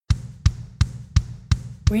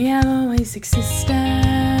We have always existed,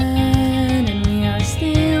 and we are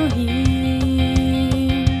still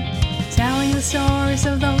here, telling the stories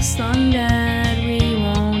of those long dead. We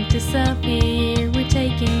won't disappear. We're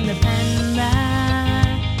taking the pen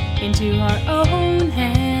back into our own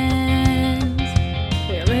hands.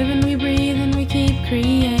 We live and we breathe and we keep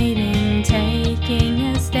creating, taking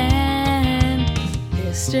a stand.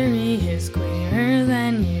 History is queerer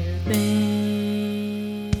than you think.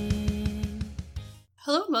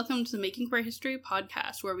 Hello and welcome to the Making Queer History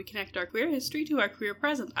podcast, where we connect our queer history to our queer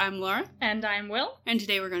present. I'm Laura. And I'm Will. And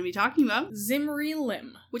today we're going to be talking about Zimri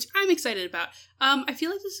Lim, which I'm excited about. I feel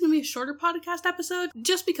like this is going to be a shorter podcast episode,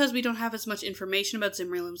 just because we don't have as much information about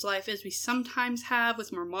Zimri Lim's life as we sometimes have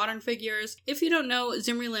with more modern figures. If you don't know,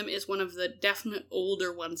 Zimri Lim is one of the definite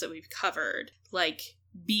older ones that we've covered, like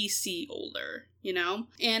BC older, you know?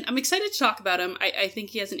 And I'm excited to talk about him. I think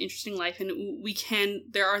he has an interesting life, and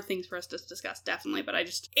there are things for us to discuss, definitely, but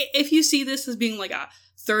if you see this as being like a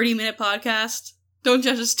 30-minute podcast, don't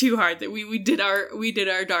judge us too hard that we did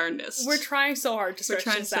our darndest. we're trying so hard to stretch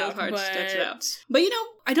this out. But you know,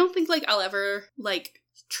 I don't think I'll ever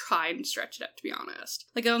try and stretch it out, to be honest.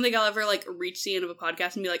 I don't think I'll ever reach the end of a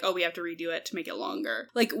podcast and be like, oh, we have to redo it to make it longer.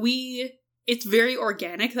 It's very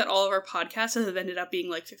organic that all of our podcasts have ended up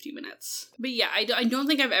being 50 minutes. But yeah, I don't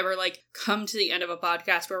think I've ever come to the end of a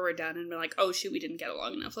podcast where we're done and been like, oh shoot, we didn't get it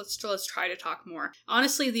long enough. Let's try to talk more.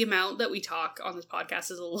 Honestly, the amount that we talk on this podcast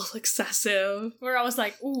is a little excessive. We're always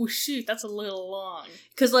like, ooh, shoot, that's a little long.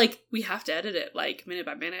 Because we have to edit it minute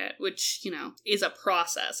by minute, which, is a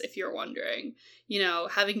process if you're wondering.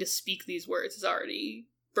 Having to speak these words is already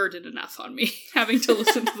burden enough on me, having to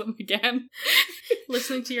listen to them again.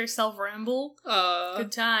 Listening to yourself ramble.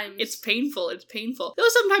 Good times. It's painful. Though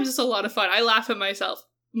sometimes it's a lot of fun. I laugh at myself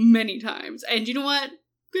many times. And you know what?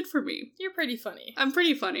 Good for me. You're pretty funny. I'm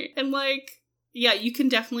pretty funny. And yeah, you can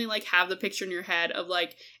definitely have the picture in your head of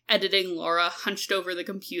editing Laura hunched over the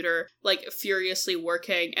computer, furiously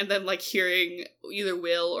working, and then hearing either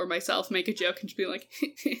Will or myself make a joke and just being like,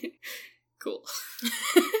 cool.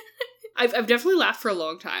 I've definitely laughed for a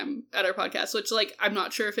long time at our podcast, which, I'm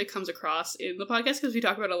not sure if it comes across in the podcast because we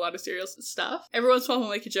talk about a lot of serious stuff. Every once in a while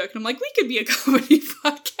we'll make a joke and I'm like, we could be a comedy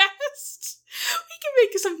podcast. We could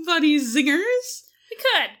make some funny zingers. We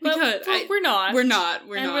could. We're not. We're not.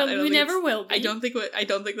 We never will be. I don't think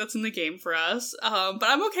that's in the game for us. But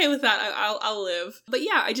I'm okay with that. I'll live. But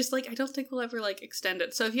yeah, I don't think we'll ever extend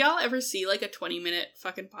it. So if y'all ever see a 20-minute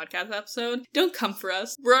fucking podcast episode, don't come for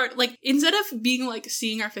us. We're instead of being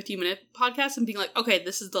seeing our 50-minute podcast and being okay,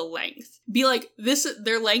 this is the length. Be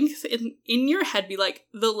their length in your head. Be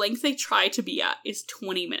the length they try to be at is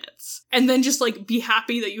 20 minutes, and then just be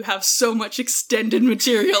happy that you have so much extended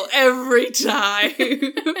material every time.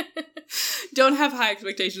 Don't have high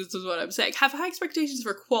expectations is what I'm saying. Have high expectations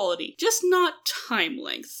for quality, just not time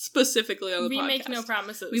length, specifically on the podcast. We make no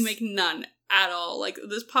promises. We make none at all.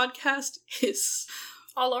 This podcast is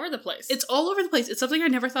all over the place. It's all over the place. It's something I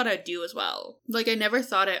never thought I'd do as well. I never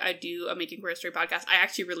thought I'd do a Making Queer History podcast. I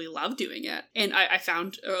actually really love doing it. And I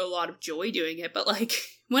found a lot of joy doing it. But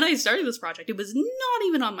when I started this project, it was not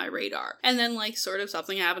even on my radar. And then sort of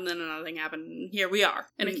something happened, then another thing happened, and here we are.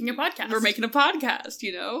 And making a podcast. We're making a podcast,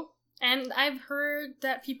 And I've heard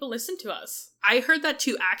that people listen to us. I heard that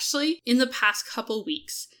too. Actually, in the past couple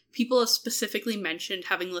weeks, people have specifically mentioned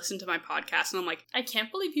having listened to my podcast, and I'm like, I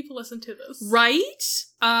can't believe people listen to this. Right?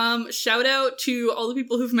 Shout out to all the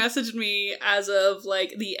people who've messaged me as of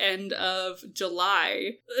the end of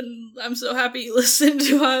July. And I'm so happy you listened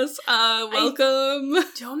to us. Welcome.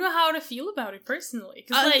 I don't know how to feel about it personally.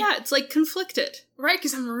 Yeah, it's conflicted. Right,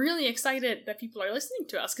 because I'm really excited that people are listening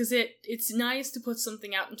to us, because it's nice to put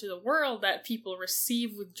something out into the world that people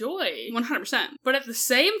receive with joy. 100%. But at the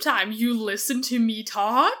same time, you listen to me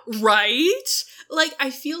talk? Right?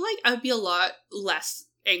 I feel I'd be a lot less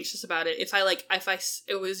anxious about it if I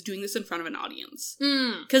was doing this in front of an audience.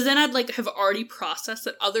 Because then I'd have already processed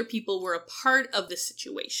that other people were a part of the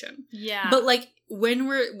situation. Yeah. But when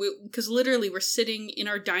because literally we're sitting in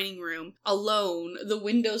our dining room alone, the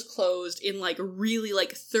windows closed in really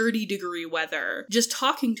 30-degree weather, just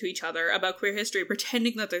talking to each other about queer history,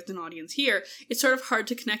 pretending that there's an audience here, it's sort of hard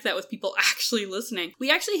to connect that with people actually listening.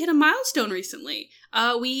 We actually hit a milestone recently.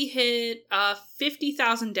 We hit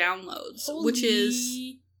 50,000 downloads, which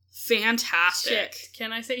is fantastic. Shit.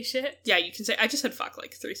 Can I say shit? Yeah, you can say. I just said fuck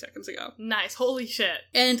 3 seconds ago. Nice. Holy shit.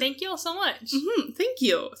 And thank you all so much. Thank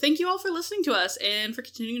you. Thank you all for listening to us and for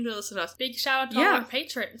continuing to listen to us. Big shout out to all our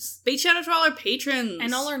patrons. Big shout out to all our patrons.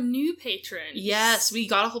 And all our new patrons. Yes, we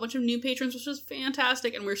got a whole bunch of new patrons, which was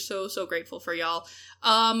fantastic, and we're so, so grateful for y'all.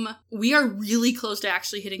 We are really close to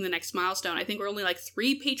actually hitting the next milestone. I think we're only like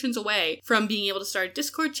 3 patrons away from being able to start a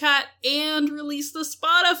Discord chat and release the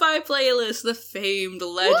Spotify playlist, the famed,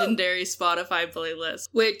 legendary Spotify playlist,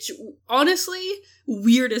 which honestly,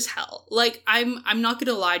 weird as hell. Like, I'm not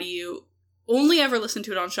gonna lie to you. Only ever listen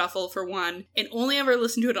to it on shuffle for one, and only ever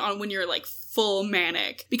listen to it on when you're like full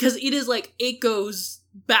manic, because it is like, it goes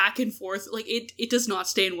back and forth. Like, it does not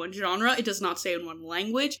stay in one genre. It does not stay in one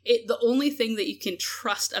language. The only thing that you can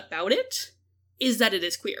trust about it is that it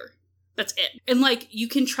is queer. That's it. And like, you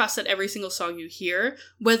can trust that every single song you hear,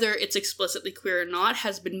 whether it's explicitly queer or not,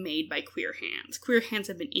 has been made by queer hands. Queer hands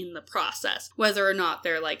have been in the process, whether or not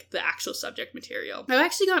they're like the actual subject material. I've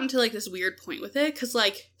actually gotten to like this weird point with it, because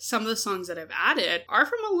like some of the songs that I've added are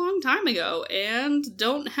from a long time ago and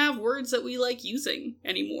don't have words that we like using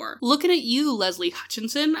anymore. Looking at you, Leslie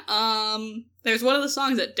Hutchinson, there's one of the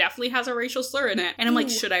songs that definitely has a racial slur in it, and I'm like,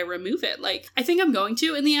 should I remove it? Like, I think I'm going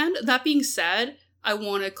to in the end. That being said, I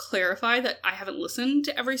want to clarify that I haven't listened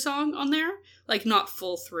to every song on there, like not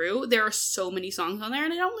full through. There are so many songs on there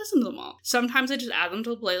and I don't listen to them all. Sometimes I just add them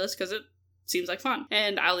to the playlist because it seems like fun.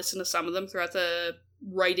 And I listen to some of them throughout the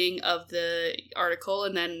writing of the article,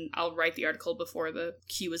 and then I'll write the article before the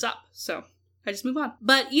queue is up. So I just move on.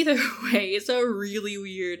 But either way, it's a really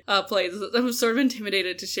weird playlist. I'm sort of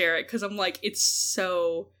intimidated to share it because I'm like, it's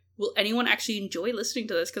so... Will anyone actually enjoy listening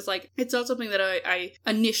to this? Because like, it's not something that I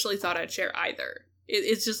initially thought I'd share either.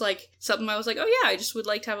 It's just like something I was like, oh yeah, I just would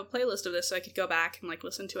like to have a playlist of this so I could go back and like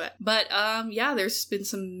listen to it. But yeah, there's been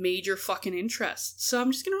some major fucking interest, so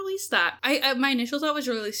I'm just gonna release that. My initial thought was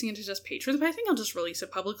releasing it to just patrons, but I think I'll just release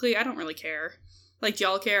it publicly. I don't really care. Like, do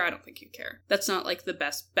y'all care? I don't think you care. That's not, like, the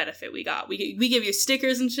best benefit we got. We give you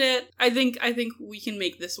stickers and shit. I think we can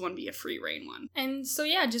make this one be a free reign one. And so,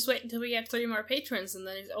 yeah, just wait until we get 3 more patrons, and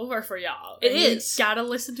then it's over for y'all. It is. You gotta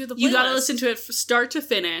listen to the playlist. You gotta listen to it from start to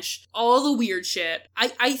finish. All the weird shit.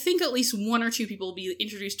 I think at least 1 or 2 people will be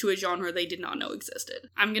introduced to a genre they did not know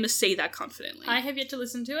existed. I'm gonna say that confidently. I have yet to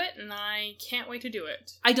listen to it, and I can't wait to do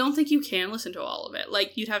it. I don't think you can listen to all of it.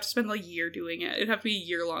 Like, you'd have to spend a year doing it. It'd have to be a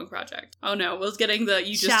year-long project. Oh no, Will's getting the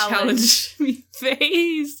you just challenged me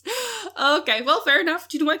face. Okay, well, fair enough.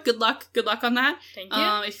 Do you know what? Good luck. Good luck on that. Thank you.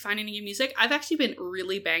 If you find any new music, I've actually been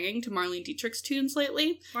really banging to Marlene Dietrich's tunes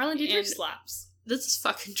lately. Marlene Dietrich slaps. This is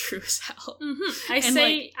fucking true as hell.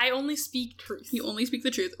 Mm-hmm. I only speak truth. You only speak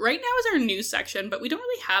the truth. Right now is our news section, but we don't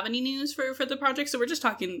really have any news for the project, so we're just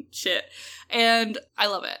talking shit. And I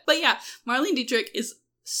love it. But yeah, Marlene Dietrich is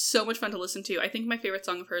so much fun to listen to. I think my favorite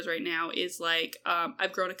song of hers right now is like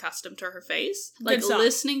I've Grown Accustomed to Her Face. Like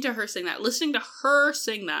listening to her sing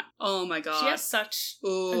that. Oh my god. She has such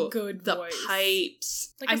a good voice. The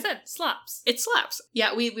pipes. Like I said, slaps. It slaps.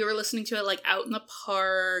 Yeah, we were listening to it like out in the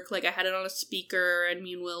park. Like I had it on a speaker, and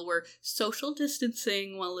me and Will were social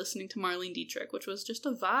distancing while listening to Marlene Dietrich, which was just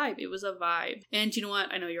a vibe. It was a vibe. And you know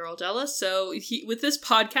what? I know you're all jealous. So with this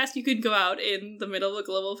podcast, you could go out in the middle of a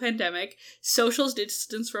global pandemic, social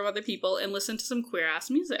distance from other people, and listen to some queer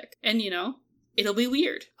ass music. And you know, it'll be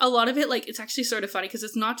weird. A lot of it, like, it's actually sort of funny because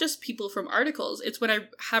it's not just people from articles. It's when I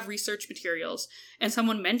have research materials and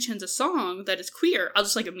someone mentions a song that is queer, I'll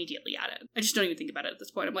just like immediately add it. I just don't even think about it at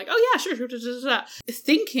this point. I'm like, oh yeah, sure.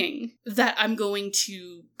 Thinking that I'm going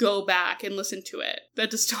to go back and listen to it.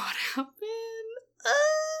 That does not happen.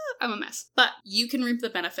 I'm a mess. But you can reap the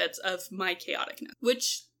benefits of my chaoticness,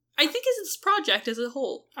 which I think is this project as a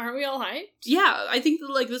whole. Aren't we all hyped? Yeah, I think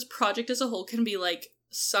that like this project as a whole can be like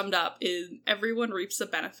summed up in everyone reaps the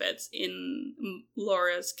benefits in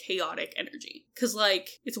Laura's chaotic energy. Cause like,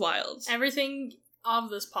 it's wild. Everything of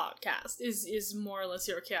this podcast is more or less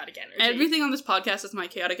your chaotic energy. Everything on this podcast is my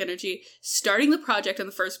chaotic energy. Starting the project in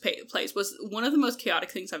the first place was one of the most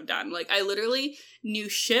chaotic things I've done. Like, I literally knew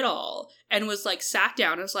shit all and was like, sat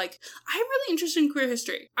down and was like, I'm really interested in queer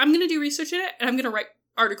history. I'm gonna do research in it and I'm gonna write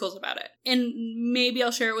articles about it. And maybe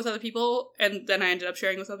I'll share it with other people, and then I ended up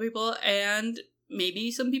sharing with other people, and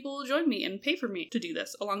maybe some people will join me and pay for me to do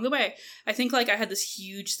this along the way. I think like I had this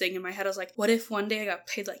huge thing in my head. I was like, what if one day I got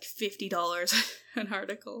paid like $50 an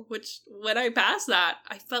article? Which when I passed that,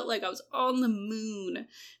 I felt like I was on the moon.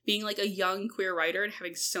 Being like a young queer writer and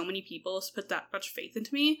having so many people put that much faith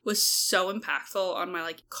into me was so impactful on my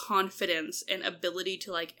like confidence and ability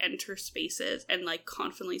to like enter spaces and like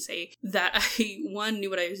confidently say that I, one, knew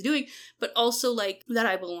what I was doing, but also like that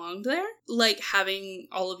I belonged there. Like having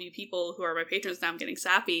all of you people who are my patrons, now I'm getting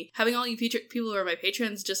sappy, having all you people who are my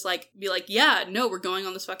patrons just like be like, yeah, no, we're going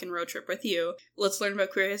on this fucking road trip with you. Let's learn about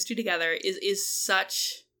queer history together is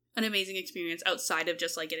such an amazing experience outside of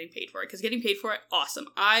just like getting paid for it. Because getting paid for it, awesome.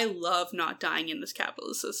 I love not dying in this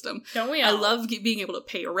capitalist system. Don't we all? I love being able to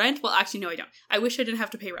pay rent. Well, actually, no, I don't. I wish I didn't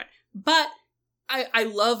have to pay rent. But I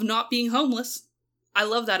love not being homeless. I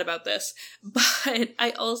love that about this. But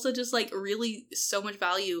I also just like really so much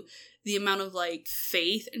value the amount of like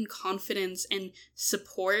faith and confidence and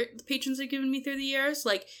support the patrons have given me through the years.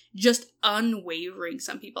 Like just unwavering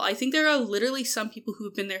some people. I think there are literally some people who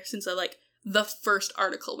have been there since like the first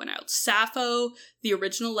article went out. Sappho, the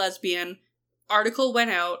original lesbian, article went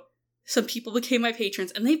out. Some people became my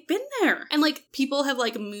patrons and they've been there. And like people have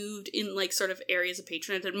like moved in like sort of areas of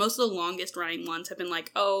patronage, and most of the longest running ones have been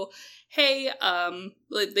like, oh, hey,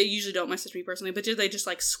 like, they usually don't message me personally, but they just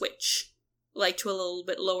like switch like to a little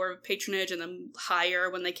bit lower patronage and then higher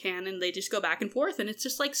when they can, and they just go back and forth. And it's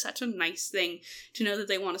just like such a nice thing to know that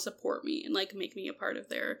they want to support me and like make me a part of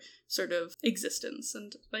their sort of existence.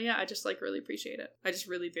 And but yeah, I just like really appreciate it. I just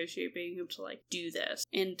really appreciate being able to like do this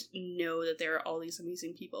and know that there are all these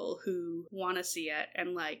amazing people who want to see it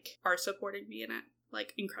and like are supporting me in it.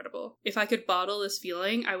 Like, incredible. If I could bottle this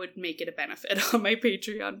feeling, I would make it a benefit on my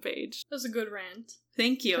Patreon page. That was a good rant.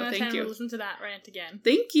 Thank you, thank you. Listen to that rant again.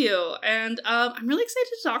 Thank you. And I'm really excited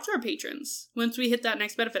to talk to our patrons once we hit that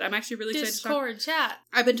next benefit. I'm actually really excited to talk. Discord chat.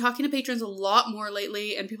 I've been talking to patrons a lot more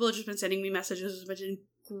lately, and people have just been sending me messages, which is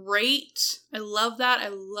great. I love that. I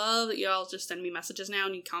love that y'all just send me messages now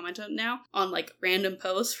and you comment on now on like random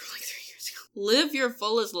posts from like 3 years ago. Live your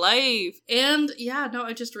fullest life. And yeah, no,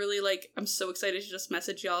 I just really like, I'm so excited to just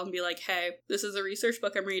message y'all and be like, hey, this is a research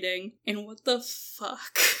book I'm reading, and what the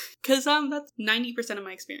fuck? Because that's 90% of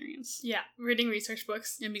my experience. Yeah, reading research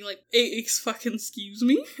books. And being like, fucking excuse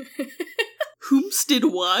me? Whomst did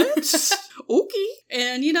what? Okay.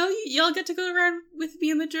 And, you know, y'all get to go around with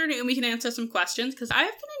me in the journey and we can answer some questions, because I've been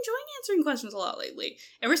enjoying answering questions a lot lately.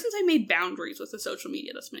 Ever since I made boundaries with the social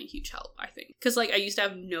media, that's been a huge help, I think. Because, like, I used to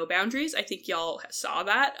have no boundaries. I think y'all saw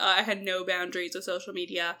that. I had no boundaries with social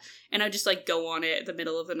media, and I'd just, like, go on it in the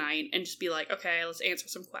middle of the night and just be like, okay, let's answer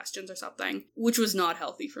some questions or something, which was not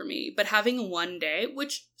healthy for me. But having one day,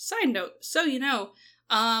 which, side note, so you know,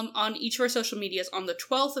 on each of our social medias on the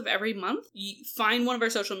 12th of every month, you find one of our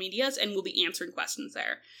social medias and we'll be answering questions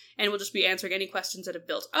there. And we'll just be answering any questions that have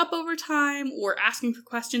built up over time or asking for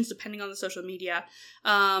questions depending on the social media.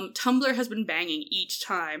 Tumblr has been banging each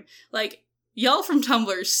time. Like, y'all from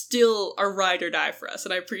Tumblr still are ride or die for us,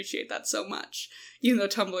 and I appreciate that so much. Even though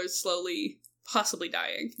Tumblr is slowly, possibly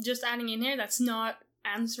dying. Just adding in here, that's not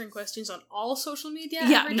answering questions on all social media.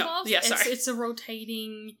 Yeah, every no, 12th. yeah, sorry. It's a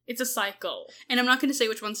rotating, it's a cycle. And I'm not going to say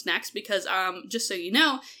which one's next because, just so you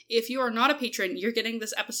know, if you are not a patron, you're getting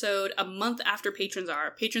this episode a month after patrons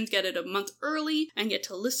are. Patrons get it a month early and get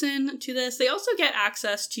to listen to this. They also get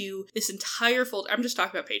access to this entire folder. I'm just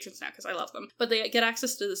talking about patrons now because I love them. But they get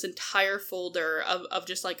access to this entire folder of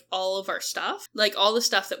just, like, all of our stuff. Like, all the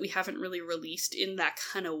stuff that we haven't really released in that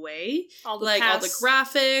kind of way. All the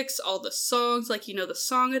graphics, all the songs, like, you know, the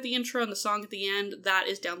song at the intro and the song at the end, that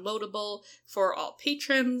is downloadable for all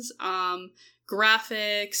patrons.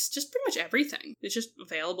 Graphics, just pretty much everything. It's just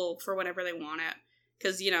available for whenever they want it.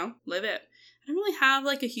 Because, you know, live it. I don't really have,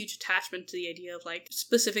 like, a huge attachment to the idea of, like,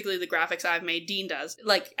 specifically the graphics I've made. Dean does.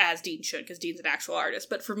 Like, as Dean should, because Dean's an actual artist.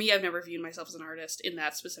 But for me, I've never viewed myself as an artist in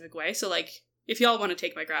that specific way. So, like, if y'all want to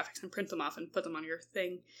take my graphics and print them off and put them on your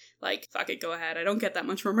thing, like, fuck it, go ahead. I don't get that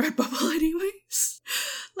much from Redbubble anyways.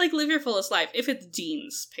 Like, live your fullest life. If it's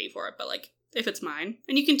Dean's, pay for it. But, like, if it's mine,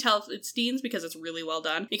 and you can tell if it's Dean's because it's really well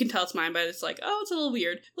done. You can tell it's mine, but it's like, oh, it's a little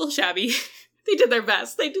weird, a little shabby. They did their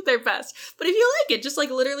best. But if you like it, just, like,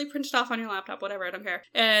 literally print it off on your laptop, whatever, I don't care.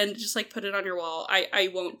 And just, like, put it on your wall. I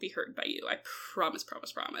won't be hurt by you. I promise.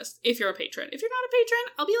 If you're a patron. If you're not a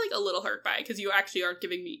patron, I'll be, like, a little hurt by it, because you actually aren't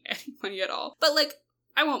giving me any money at all. But, like,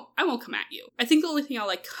 I won't come at you. I think the only thing I'll,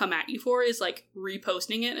 like, come at you for is, like,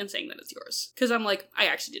 reposting it and saying that it's yours. Because I'm like, I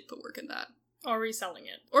actually did put work in that. Or reselling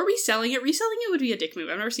it. Reselling it would be a dick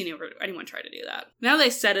move. I've never seen anyone try to do that. Now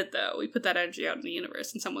they said it, though. We put that energy out in the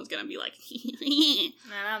universe, and someone's gonna be like, and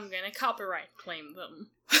I'm gonna copyright claim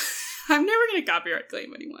them. I'm never gonna copyright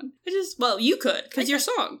claim anyone. You could, because your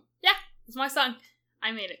song. Yeah, it's my song.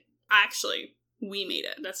 I made it. Actually, we made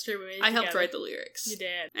it. That's true, we made it I helped write the lyrics. You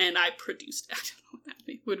did. And I produced it. I don't know what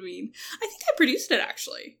that would mean. I think I produced it,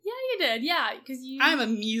 actually. Yeah, you did. Yeah, because I'm a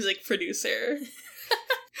music producer.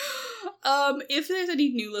 If there's any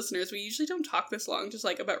new listeners, we usually don't talk this long, just,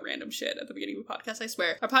 like, about random shit at the beginning of a podcast, I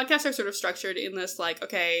swear. Our podcasts are sort of structured in this, like,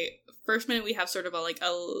 okay, first minute we have sort of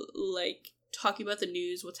talking about the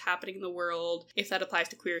news, what's happening in the world, if that applies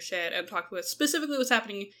to queer shit, and talk about specifically what's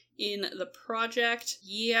happening in the project.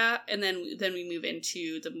 Yeah, and then we move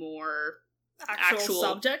into the more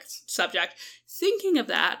actual subject. Thinking of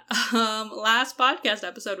that, last podcast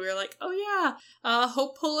episode, we were like, oh yeah,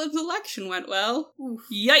 hope Poland's election went well. Oof.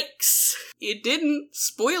 Yikes. It didn't.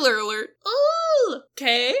 Spoiler alert. Ooh.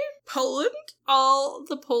 Okay. Poland. All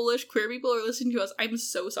the Polish queer people are listening to us. I'm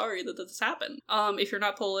so sorry that this happened. If you're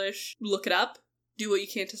not Polish, look it up. Do what you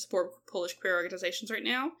can to support Polish queer organizations right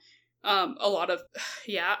now.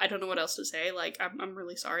 I don't know what else to say. Like, I'm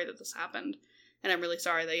really sorry that this happened. And I'm really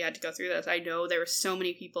sorry that you had to go through this. I know there were so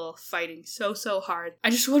many people fighting so hard. I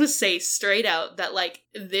just want to say straight out that, like,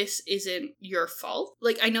 this isn't your fault.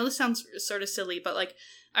 Like, I know this sounds sort of silly, but, like,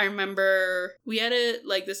 I remember we had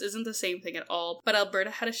this isn't the same thing at all, but Alberta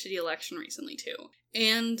had a shitty election recently, too.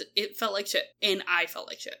 And it felt like shit. And I felt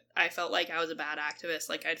like shit. I felt like I was a bad activist.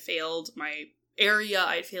 Like, I'd failed my area,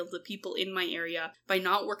 I failed the people in my area by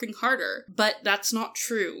not working harder. But that's not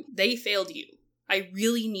true. They failed you. I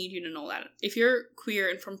really need you to know that. If you're queer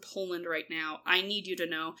and from Poland right now, I need you to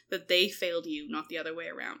know that they failed you, not the other way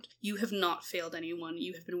around. You have not failed anyone.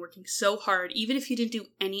 You have been working so hard. Even if you didn't do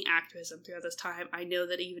any activism throughout this time, I know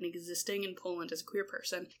that even existing in Poland as a queer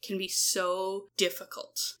person can be so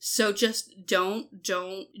difficult. So just don't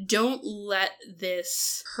let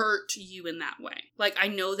this hurt you in that way. Like, I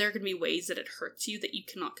know there can be ways that it hurts you that you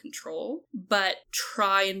cannot control, but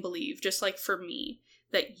try and believe, just like for me,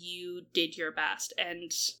 that you did your best,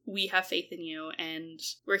 and we have faith in you, and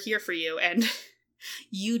we're here for you, and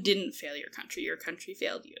you didn't fail your country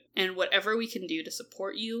failed you. And whatever we can do to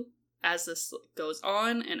support you as this goes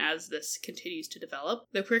on, and as this continues to develop,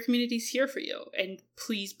 the queer community's here for you, and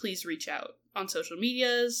please reach out on social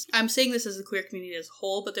medias. I'm saying this as the queer community as a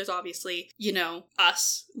whole, but there's obviously,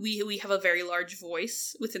 us. We have a very large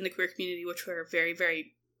voice within the queer community, which we're very,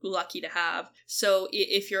 very lucky to have. So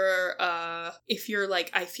if you're like,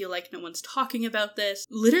 I feel like no one's talking about this,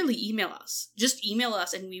 literally email us. Just email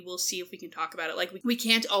us and we will see if we can talk about it. Like, we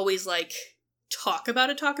can't always like talk about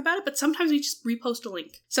it, but sometimes we just repost a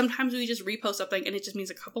link. Sometimes we just repost something and it just means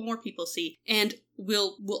a couple more people see, and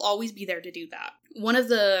we'll always be there to do that.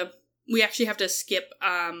 We actually have to skip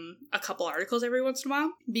a couple articles every once in a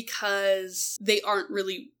while because they aren't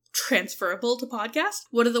really transferable to podcast.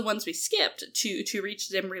 One of the ones we skipped to reach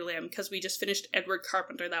Zimri Lim, because we just finished Edward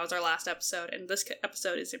Carpenter, that was our last episode, and this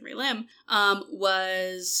episode is Zimri Lim,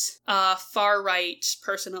 was a far-right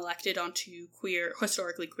person elected onto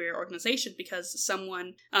historically queer organization because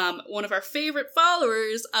someone, one of our favorite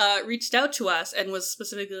followers, reached out to us and was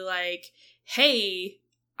specifically like, hey,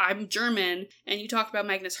 I'm German, and you talked about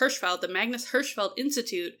Magnus Hirschfeld. The Magnus Hirschfeld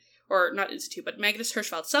Institute, or not institute, but Magnus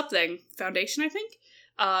Hirschfeld something, foundation, I think,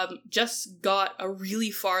 just got a really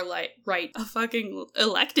far right fucking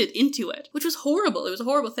elected into it, which was horrible. It was a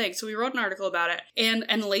horrible thing. So we wrote an article about it,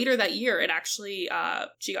 and later that year, it actually,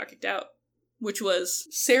 she got kicked out, which was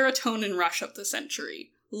serotonin rush of the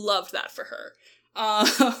century. Loved that for her.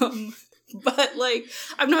 But, like,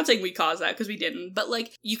 I'm not saying we caused that, because we didn't, but,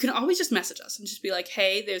 like, you can always just message us and just be like,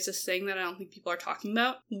 hey, there's this thing that I don't think people are talking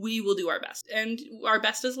about. We will do our best. And our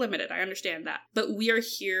best is limited, I understand that. But we are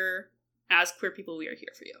here, as queer people, we are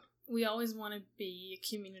here for you. We always want to be a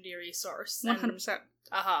community resource. 100%.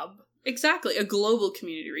 A hub. Exactly, a global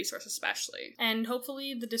community resource especially. And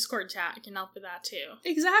hopefully the Discord chat can help with that too.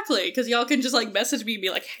 Exactly, because y'all can just, like, message me and be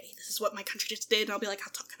like, hey, this is what my country just did, and I'll be like,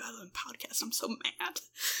 I'll talk about it on the podcast, I'm so mad.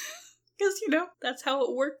 Because, that's how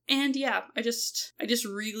it worked. And yeah, I just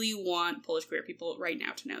really want Polish queer people right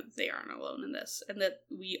now to know that they aren't alone in this, and that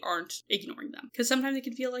we aren't ignoring them. Because sometimes it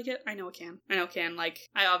can feel like it. I know it can. Like,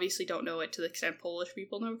 I obviously don't know it to the extent Polish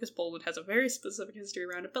people know, because Poland has a very specific history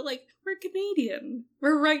around it, but, like, we're Canadian.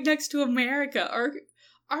 We're right next to America. Our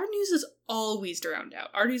news is always drowned out.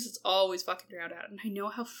 Our news is always fucking drowned out. And I know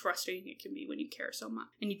how frustrating it can be when you care so much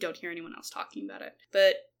and you don't hear anyone else talking about it.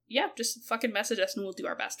 But yeah, just fucking message us and we'll do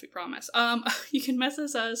our best, we promise. You can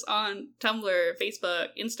message us on Tumblr, Facebook,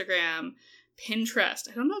 Instagram, Pinterest.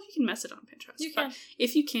 I don't know if you can message on Pinterest. You can.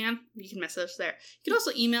 If you can message us there. You can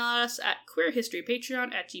also email us at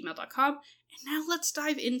queerhistorypatreon@gmail.com. And now let's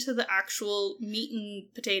dive into the actual meat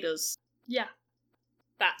and potatoes. Yeah.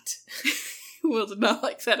 That. Will did not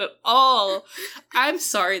like that at all. I'm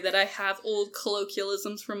sorry that I have old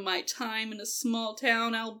colloquialisms from my time in a small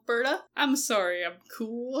town, Alberta. I'm sorry, I'm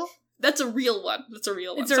cool. That's a real one. It's a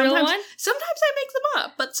real one? Sometimes I make them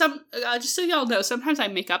up, but just so y'all know, sometimes I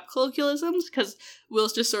make up colloquialisms because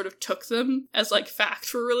Will's just sort of took them as, like, fact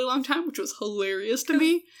for a really long time, which was hilarious to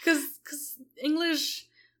me. Because English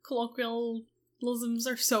colloquialisms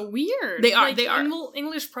are so weird. They are.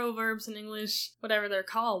 English proverbs and English whatever they're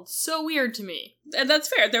called, so weird to me. And that's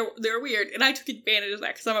fair. They're weird, and I took advantage of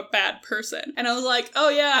that because I'm a bad person. And I was like, oh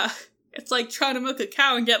yeah, It's like trying to milk a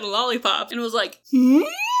cow and getting a lollipop. And it was like,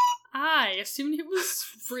 I assumed it was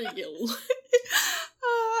real.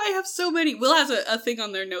 I have so many. Will has a thing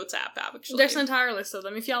on their notes app, actually. There's an entire list of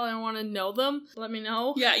them. If y'all want to know them, let me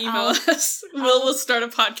know. Yeah, email us. We'll start a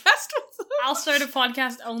podcast with them. I'll start a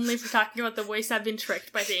podcast only for talking about the ways I've been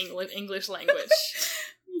tricked by the English language.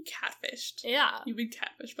 You catfished. Yeah. You've been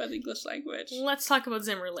catfished by the English language. Let's talk about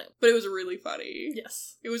Zimmer Lim. But it was really funny.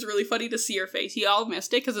 Yes. It was really funny to see her face. Y'all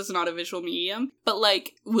missed it because it's not a visual medium. But,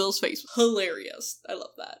 like, Will's face was hilarious. I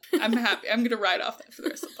love that. I'm happy. I'm going to ride off that for the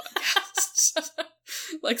rest of the podcast.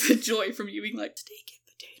 Like, the joy from you being like, steak and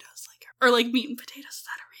potatoes. Or, like, meat and potatoes. Is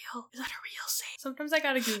that a real saying? Sometimes I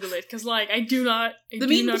gotta Google it, because, like, I do not The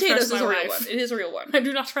meat and potatoes is my a real wife. one. It is a real one. I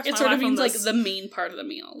do not trust It my sort of wife on means, like, this. the main part of the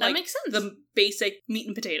meal. That Like, makes sense. the basic meat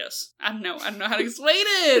and potatoes. I don't know how to explain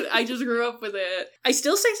it. I just grew up with it. I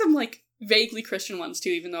still say some, like, vaguely Christian ones, too,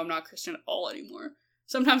 even though I'm not Christian at all anymore.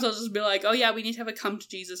 Sometimes I'll just be like, oh yeah, we need to have a come to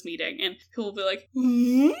Jesus meeting. And people will be like,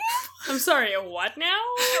 I'm sorry, a what now?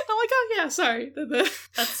 I'm like, oh yeah, sorry.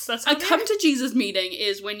 That's A come to Jesus meeting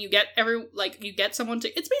is when you get you get someone to,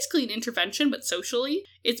 it's basically an intervention, but socially.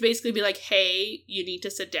 It's basically be like, hey, you need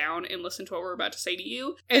to sit down and listen to what we're about to say to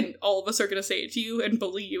you. And all of us are going to say it to you and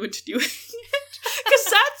bully you into doing it. Because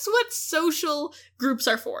that's what social groups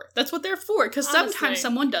are for. That's what they're for. Because Honestly. sometimes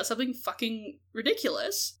someone does something fucking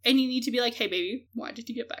ridiculous, and you need to be like, hey baby, why did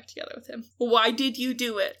you get back together with him? Why did you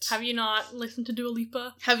do it? Have you not listened to Dua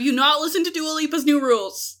Lipa? Have you not listened to Dua Lipa's new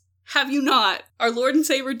rules? Have you not? Our Lord and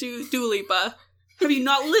Savior Dua Lipa. Have you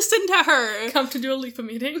not listened to her? Come to Dua Lipa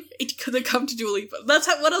meeting? It could have come to Dua Lipa. That's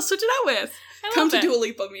what I'll switch it out with. Come to Dua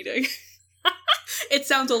Lipa meeting. It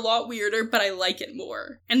sounds a lot weirder, but I like it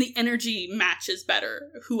more. And the energy matches better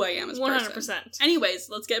who I am as a person. 100%. Anyways,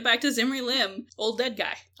 let's get back to Zimri Lim, old dead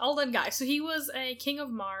guy. Old dead guy. So he was a king of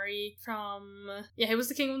Mari from... Yeah, he was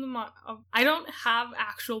the king of the I don't have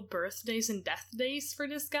actual birthdays and death days for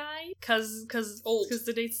this guy, because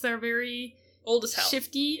the dates are very... Old as hell.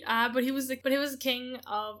 Shifty, but he was the king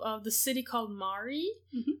of the city called Mari,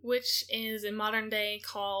 which is in modern day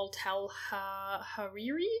called Tel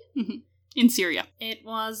Hariri. Mm-hmm. In Syria. It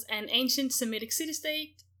was an ancient Semitic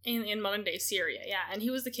city-state in modern day Syria, yeah, and he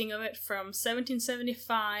was the king of it from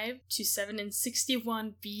 1775 to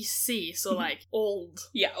 761 BC, so like old.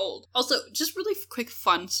 Yeah, old. Also, just really quick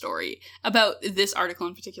fun story about this article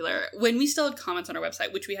in particular. When we still had comments on our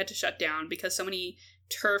website, which we had to shut down because so many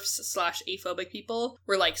TERFs/aphobic people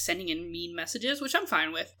were like sending in mean messages, which I'm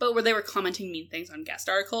fine with, but where they were commenting mean things on guest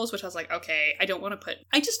articles, which I was like, okay, I don't want to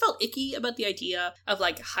I just felt icky about the idea of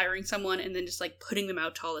like hiring someone and then just like putting them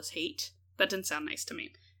out to all this hate. That didn't sound nice to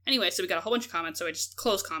me. Anyway, so we got a whole bunch of comments, so I just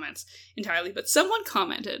closed comments entirely, but someone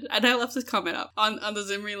commented, and I left this comment up on the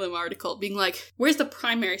Zimri Lim article, being like, where's the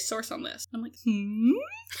primary source on this? I'm like,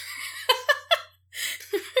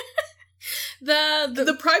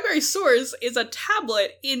 The primary source is a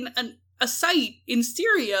tablet in a site in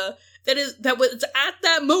Syria that was at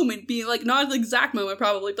that moment being, like, not the exact moment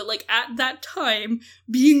probably, but like at that time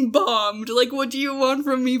being bombed. Like, what do you want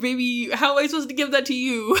from me, baby? How am I supposed to give that to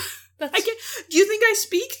you? Do you think I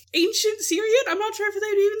speak ancient Syrian? I'm not sure if they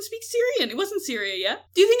would even speak Syrian. It wasn't Syria yet.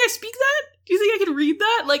 Do you think I speak that? Do you think I can read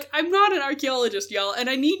that? Like, I'm not an archaeologist, y'all, and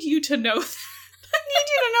I need you to know that. I need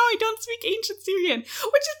you to know I don't speak ancient Syrian, which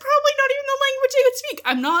is probably not even the language they would speak.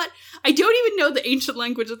 I don't even know the ancient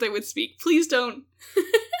language that they would speak. Please don't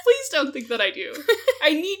think that I do.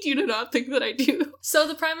 I need you to not think that I do. So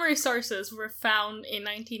the primary sources were found in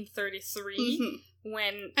 1933. Mm-hmm.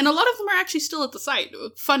 And a lot of them are actually still at the site.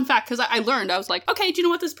 Fun fact, because I learned, I was like, okay, do you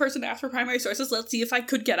know what this person asked for primary sources? Let's see if I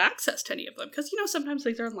could get access to any of them. Because, sometimes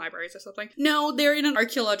things are in libraries or something. No, they're in an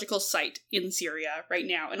archaeological site in Syria right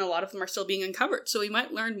now, and a lot of them are still being uncovered. So we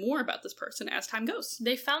might learn more about this person as time goes.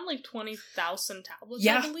 They found like 20,000 tablets,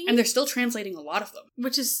 yeah, I believe. And they're still translating a lot of them.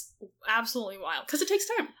 Which is absolutely wild. Because it takes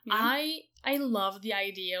time. I love the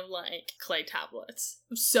idea of, like, clay tablets.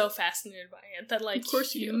 I'm so fascinated by it. That, like, of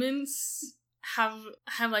course humans have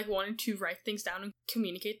like wanted to write things down and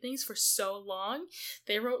communicate things for so long.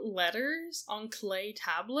 They wrote letters on clay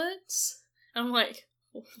tablets. I'm like,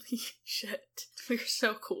 holy shit. They're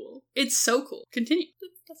so cool. It's so cool. Continue.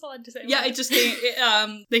 That's all I had to say. Yeah, it just came,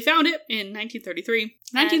 they found it in 1933.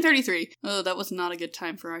 1933. Oh, that was not a good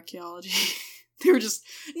time for archaeology. They were just,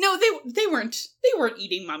 no, they weren't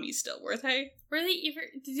eating mummies still, were they?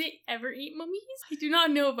 Did they ever eat mummies? I do not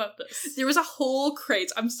know about this. There was a whole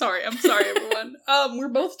crate. I'm sorry everyone. We're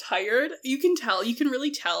both tired. You can really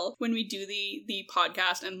tell when we do the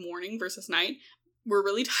podcast and morning versus night. We're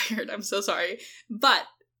really tired. I'm so sorry. But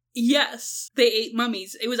Yes, they ate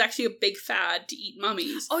mummies. It was actually a big fad to eat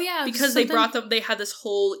mummies. Oh yeah, Because they brought them, they had this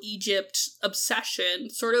whole Egypt obsession,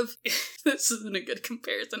 sort of. This isn't a good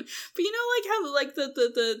comparison, but you know, like how like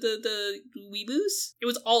the weeboos. It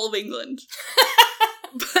was all of England,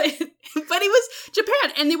 but it was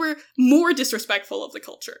Japan, and they were more disrespectful of the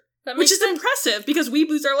culture, which is impressive because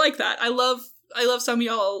weeboos are like that. I love some of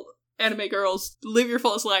y'all anime girls. Live your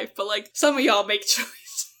fullest life, but like some of y'all make choices.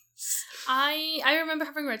 I remember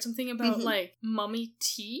having read something about like mummy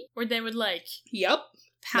tea, where they would like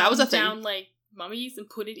That was a thing. down like mummies and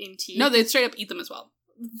put it in tea. No, they'd straight up eat them as well.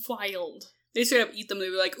 Wild. They straight up eat them.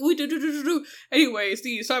 They'd be like, ooh, do. Anyways,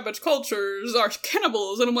 these savage cultures are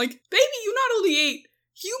cannibals. And I'm like, baby, you not only ate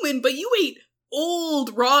human, but you ate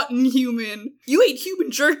old, rotten human. You ate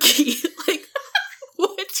human jerky. Like,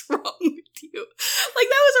 what's wrong with you? Like,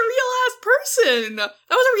 that was a real-ass person. That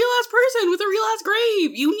was a real-ass person with a real-ass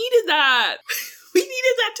grave. You needed that. We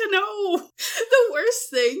needed that to know. The worst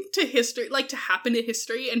thing to history, like to happen to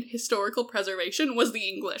history and historical preservation, was the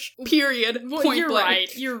English. Period. Well, Point you're blank.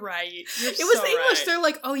 right. You're right. It It was the English. They're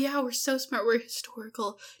like, oh yeah, we're so smart. We're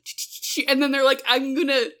historical. And then they're like, I'm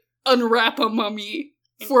gonna unwrap a mummy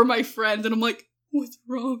for my friend. And I'm like, what's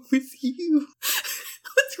wrong with you?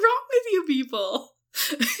 What's wrong with you people?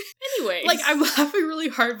 Anyway, like, I'm laughing really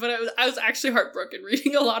hard, but I was actually heartbroken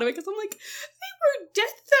reading a lot of it because I'm like, they were dead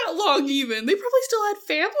that long even. They probably still had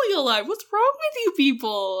family alive. What's wrong with you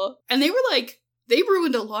people? And they were like, they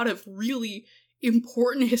ruined a lot of really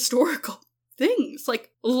important historical things, like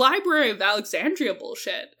Library of Alexandria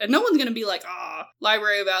bullshit. And no one's gonna be like,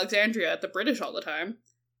 Library of Alexandria at the British all the time.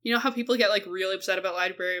 You know how people get, like, really upset about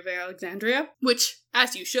Library of Alexandria? Which,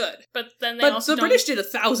 as you should. But then they but also the British did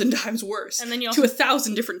 1,000 times worse. And then you also, to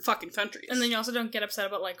 1,000 different fucking countries. And then you also don't get upset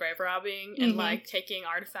about, like, grave robbing and, like, taking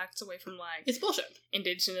artifacts away from, like... It's bullshit.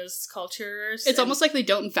 Indigenous cultures. It's almost like they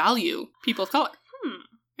don't value people of color.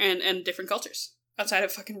 And different cultures. Outside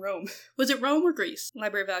of fucking Rome. Was it Rome or Greece?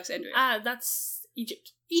 Library of Alexandria. That's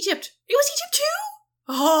Egypt. Egypt. It was Egypt too?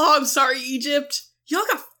 Oh, I'm sorry, Egypt. Y'all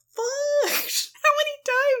got fucked. How many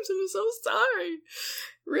times? I'm so sorry.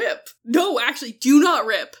 Rip. No, actually, do not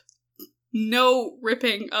rip. No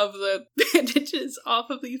ripping of the bandages off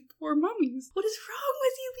of these poor mummies. What is wrong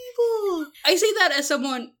with you people? I say that as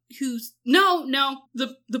someone who's... No.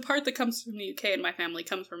 The part that comes from the UK and my family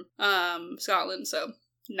comes from Scotland, so...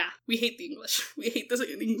 Nah, we hate the English. We hate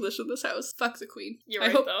the English in this house. Fuck the Queen. You're I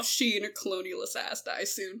right, hope though. she and her colonialist ass die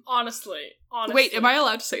soon. Honestly. Wait, am I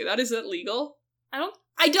allowed to say that? Is that legal? I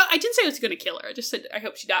didn't say I was gonna kill her. I just said I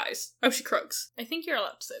hope she dies. I hope she croaks. I think you're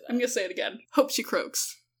allowed to say that. I'm gonna say it again. Hope she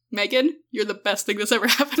croaks. Megan, you're the best thing that's ever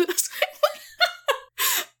happened to this family.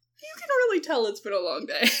 You can really tell it's been a long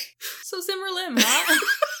day. So Zimmerlim, huh?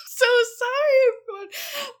 So sorry, everyone.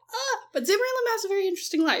 But Zimmerlim has a very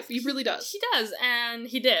interesting life. He really does. He does, and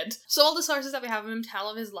he did. So all the sources that we have of him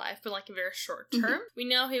tell of his life, but like a very short term. We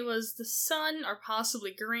know he was the son, or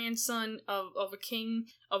possibly grandson, of a king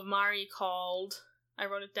of Mari called... I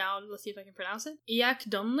wrote it down, let's see if I can pronounce it. Iak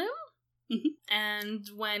Dunlim? And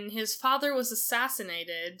when his father was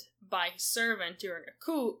assassinated by his servant during a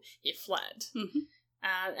coup, he fled.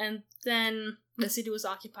 And then the city was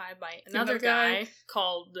occupied by another guy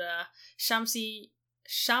called Shamshi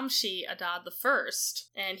Adad I,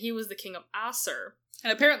 and he was the king of Assur.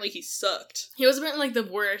 And apparently he sucked. He was apparently like the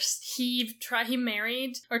worst. He tried to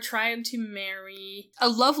marry a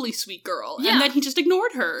lovely sweet girl, yeah. And then he just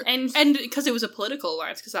ignored her. And because it was a political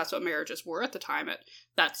alliance, because that's what marriages were at the time at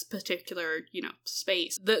that particular,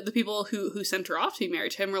 space. The people who sent her off to be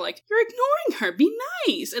married to him were like, you're ignoring her, be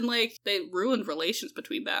nice. And like, they ruined relations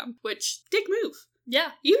between them, which, dick move. Yeah.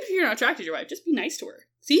 Even if you're not attracted to your wife, just be nice to her.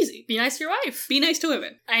 It's easy. Be nice to your wife. Be nice to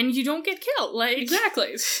women. And you don't get killed, like...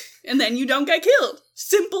 Exactly. And then you don't get killed.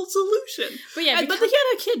 Simple solution. But yeah, but he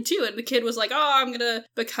had a kid too, and the kid was like, I'm gonna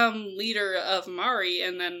become leader of Mari,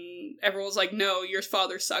 and then everyone's like, no, your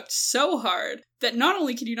father sucked so hard that not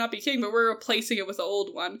only can you not be king, but we're replacing it with the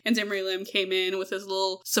old one. And Zimmerlim came in with his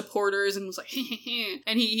little supporters and was like,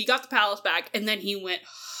 and he got the palace back, and then he went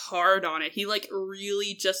hard on it. He like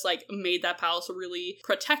really just like made that palace really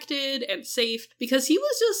protected and safe, because he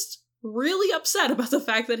was just really upset about the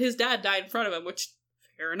fact that his dad died in front of him, which,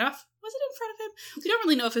 fair enough. Was it in front of him? We don't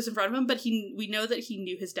really know if it's in front of him, but we know that he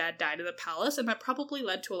knew his dad died in the palace, and that probably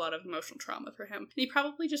led to a lot of emotional trauma for him. And he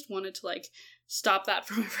probably just wanted to, like, stop that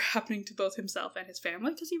from ever happening to both himself and his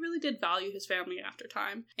family, because he really did value his family after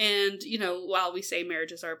time. And, while we say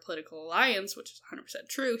marriages are a political alliance, which is 100%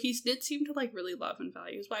 true, he did seem to, like, really love and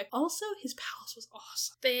value his wife. Also, his palace was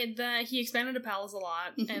awesome. He expanded the palace a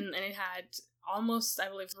lot, and it had almost, I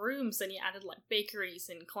believe, rooms. Then he added like bakeries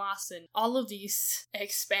and class and all of these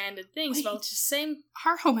expanded things. Wait. But at the same,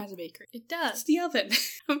 Our home has a bakery. it does. It's the oven.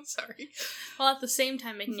 I'm sorry. While at the same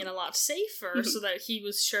time making it a lot safer, so that he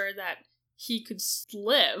was sure that he could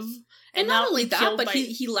live. And not only be that, killed but by-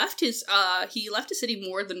 he left his city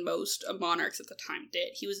more than most monarchs at the time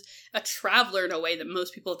did. He was a traveler in a way that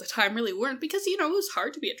most people at the time really weren't, because it was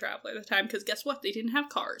hard to be a traveler at the time, because guess what? They didn't have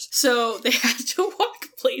cars. So they had to walk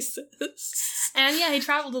places. And yeah, he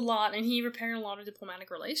traveled a lot, and he repaired a lot of diplomatic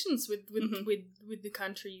relations with the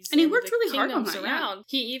countries. And he the worked really hard on kingdoms that, yeah. around.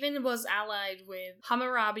 He even was allied with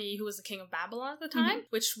Hammurabi, who was the king of Babylon at the time,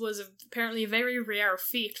 which was apparently a very rare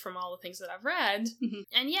feat from all the things that I've read.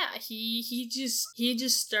 And yeah, he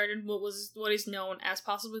just started what is known as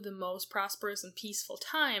possibly the most prosperous and peaceful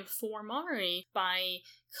time for Mari by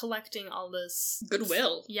collecting all this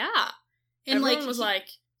Goodwill. Yeah, And everyone was like,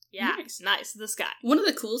 yeah, nice. this guy. One of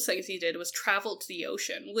the coolest things he did was travel to the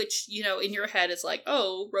ocean, which, in your head is like,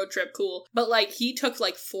 oh, road trip, cool. But, he took,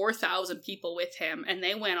 4,000 people with him, and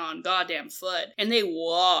they went on goddamn foot. And they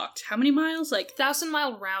walked. How many miles?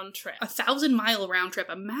 1,000-mile round trip. 1,000-mile round trip.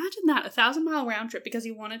 Imagine that. 1,000-mile round trip, because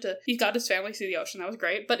he got his family through the ocean. That was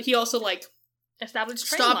great. But he also, established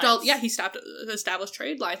trade stopped lines. he established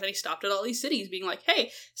trade lines, and he stopped at all these cities, being like,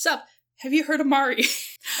 hey, sup? Have you heard of Mari?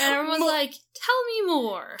 And everyone's like, tell me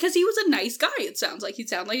more. Because he was a nice guy, it sounds like. He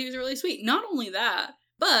sounded like he was really sweet. Not only that,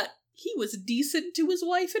 but he was decent to his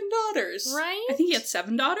wife and daughters. Right? I think he had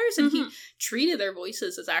 7 daughters, and he treated their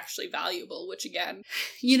voices as actually valuable, which again,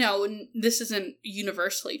 this isn't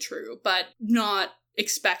universally true, but not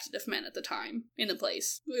expected of men at the time in the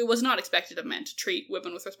place. It was not expected of men to treat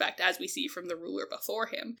women with respect, as we see from the ruler before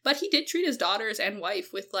him. But he did treat his daughters and wife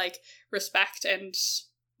with, respect and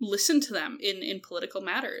listen to them in political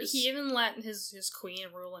matters. He even let his queen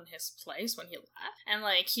rule in his place when he left. And,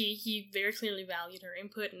 he very clearly valued her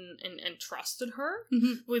input and trusted her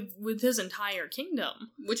with his entire kingdom.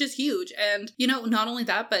 Which is huge. And, not only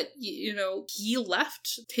that, but, he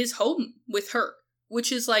left his home with her.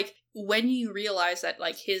 Which is, when you realize that,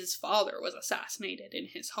 his father was assassinated in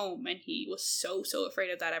his home, and he was so afraid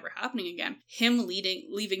of that ever happening again, him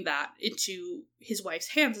leaving that into his wife's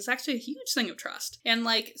hands is actually a huge thing of trust. And,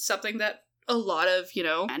 something that a lot of,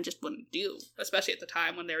 men just wouldn't do, especially at the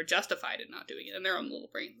time when they were justified in not doing it in their own little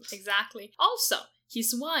brains. Exactly. Also,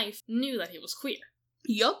 his wife knew that he was queer.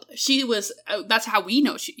 Yup. She was, that's how we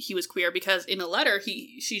know he was queer, because in a letter,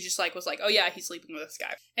 she just, was like, oh yeah, he's sleeping with this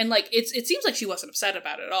guy. And, it seems like she wasn't upset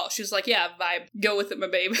about it at all. She was like, yeah, vibe, go with it, my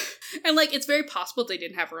babe. And, it's very possible they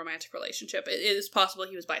didn't have a romantic relationship. It is possible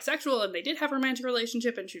he was bisexual, and they did have a romantic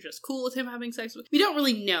relationship, and she was just cool with him having sex with. We don't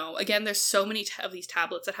really know. Again, there's so many of these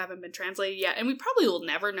tablets that haven't been translated yet, and we probably will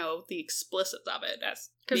never know the explicits of it, as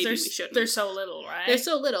maybe we shouldn't. There's so little, right? There's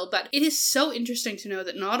so little, but it is so interesting to know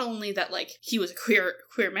that not only that, he was a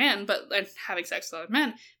queer man, and having sex with other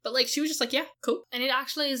men, but, she was just like, yeah, cool. And it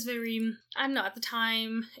actually is very, I don't know, at the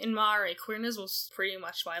time in Mari, queerness was pretty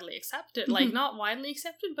much widely accepted. Not widely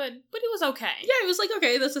accepted, but it was okay. Yeah, it was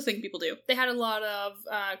okay, that's the thing people do. They had a lot of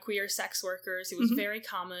queer sex workers. It was very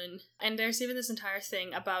common. And there's even this entire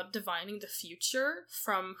thing about dividing the future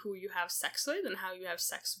from who you have sex with and how you have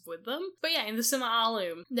sex with them. But yeah, in the Summa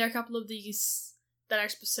Alum, there are a couple of these that are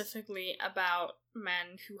specifically about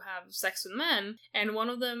men who have sex with men, and one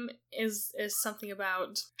of them is something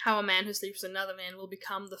about how a man who sleeps with another man will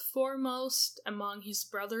become the foremost among his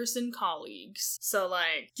brothers and colleagues. So,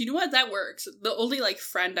 do you know what that works? The only,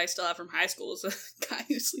 friend I still have from high school is a guy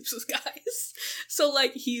who sleeps with guys. So,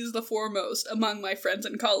 he's the foremost among my friends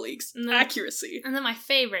and colleagues. Accuracy. And then my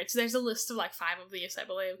favorites, there's a list of, 5 of these, I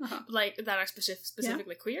believe, that are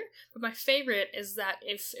specifically queer. But my favorite is that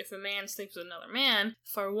if a man sleeps with another man,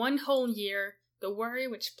 for 1 whole year, the worry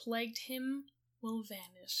which plagued him will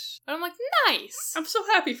vanish. And I'm like, nice! I'm so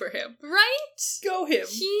happy for him. Right? Go him.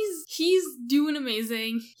 He's doing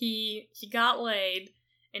amazing. He got laid,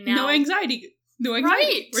 and now... No anxiety.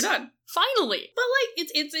 Right! We're done. Finally! But,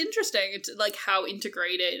 it's interesting. It's, how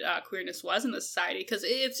integrated queerness was in the society, because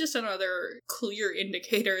it's just another clear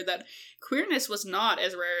indicator that queerness was not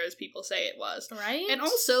as rare as people say it was. Right? And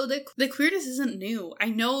also, the queerness isn't new. I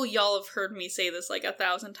know y'all have heard me say this,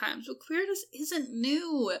 1,000 times, but queerness isn't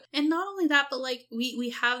new. And not only that, but,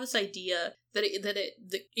 we have this idea that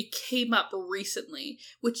it came up recently,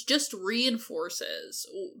 which just reinforces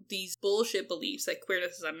these bullshit beliefs that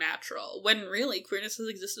queerness is unnatural, when really queerness has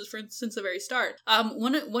existed since the very start.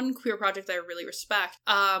 One queer project that I really respect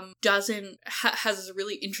has a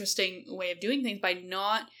really interesting way of doing things by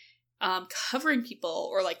not covering people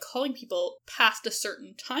or like calling people past a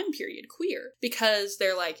certain time period queer, because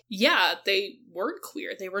they're like, yeah, they weren't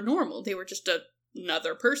queer, they were normal, they were just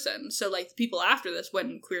another person. So like the people after this,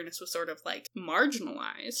 when queerness was sort of like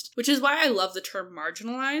marginalized, which is why I love the term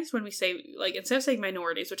marginalized when we say, like, instead of saying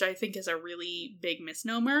minorities, which I think is a really big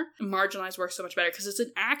misnomer, marginalized works so much better because it's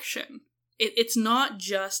an action. It's not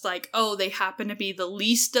just like, oh, they happen to be the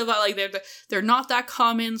least of, like, they're not that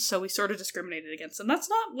common, so we sort of discriminated against them. That's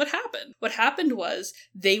not what happened. What happened was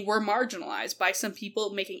they were marginalized by some people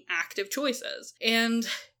making active choices. And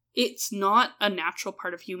it's not a natural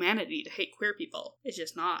part of humanity to hate queer people. It's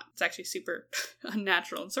just not. It's actually super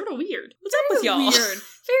unnatural and sort of weird. What's up with y'all? Weird.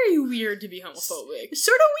 Very weird to be homophobic. It's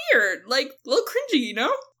sort of weird. Like, a little cringy, you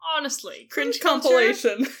know? Honestly. Cringe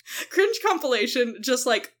compilation. Cringe compilation, just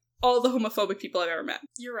like all the homophobic people I've ever met.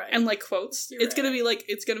 You're right. And like quotes. You're it's right. gonna be like,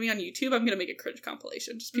 it's gonna be on YouTube. I'm gonna make a cringe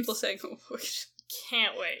compilation. Just people saying homophobic shit.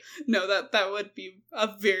 Can't wait. No, that would be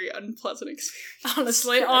a very unpleasant experience.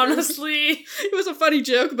 Honestly. It was a funny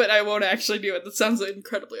joke, but I won't actually do it. That sounds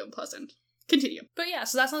incredibly unpleasant. Continue. But yeah,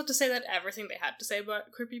 so that's not to say that everything they had to say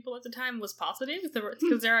about queer people at the time was positive,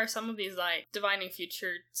 because there are some of these, like, divining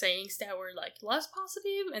future sayings that were, like, less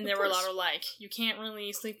positive, and there were a lot of, like, you can't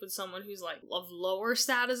really sleep with someone who's, like, of lower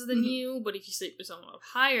status than you, but if you sleep with someone of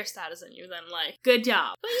higher status than you, then, like, good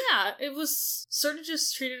job. But yeah, it was sort of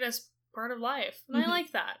just treated as part of life, and I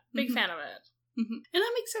like that. Big fan of it. And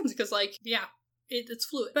that makes sense, because, like, yeah, it's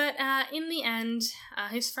fluid. But in the end,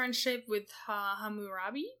 his friendship with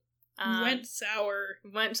Hammurabi went sour,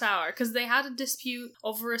 because they had a dispute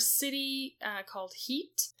over a city called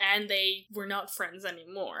Heat, and they were not friends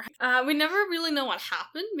anymore. We never really know what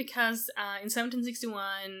happened, because in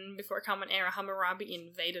 1761, before Common Era, Hammurabi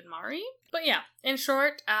invaded Mari. But yeah, in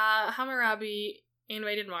short, Hammurabi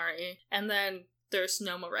invaded Mari, and then there's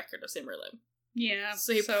no more record of Simmerlib. Yeah.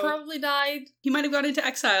 So he probably died. He might have gone into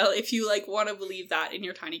exile, if you, like, want to believe that in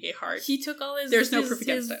your tiny gay heart. He took all There's no proof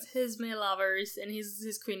against it. His male lovers and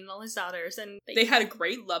his queen and all his daughters, and they had a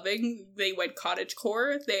great loving. They went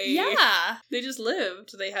cottagecore. They just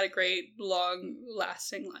lived. They had a great,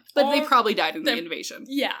 long-lasting life. But they probably died in the invasion.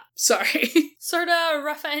 Yeah. Sorry. Sort of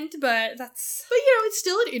rough end, but that's... But, you know, it's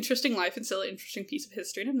still an interesting life and still an interesting piece of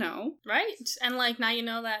history to know. Right. And, like, now you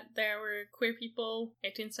know that there were queer people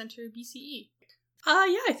 18th century BCE.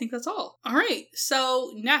 Yeah, I think that's all. All right,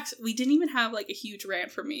 so next, we didn't even have, like, a huge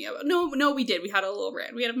rant for me. No, we did. We had a little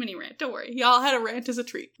rant. We had a mini rant. Don't worry. Y'all had a rant as a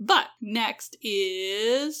treat. But next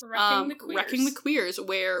is Wrecking the Queers,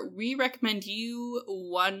 where we recommend you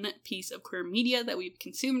one piece of queer media that we've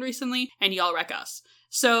consumed recently, and y'all wreck us.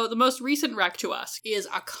 So the most recent wreck to us is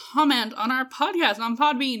a comment on our podcast on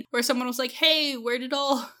Podbean, where someone was like, hey, where did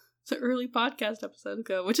all the early podcast episodes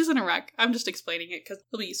go? Which isn't a wreck. I'm just explaining it because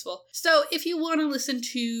it'll be useful. So if you want to listen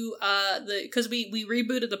to because we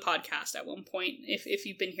rebooted the podcast at one point. If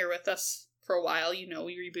you've been here with us for a while, you know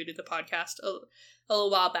we rebooted the podcast a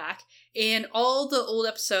little while back. And all the old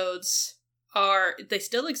episodes they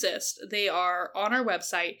still exist. They are on our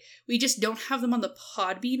website. We just don't have them on the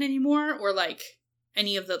Podbean anymore, or like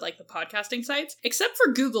any of the the podcasting sites, except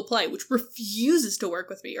for Google Play, which refuses to work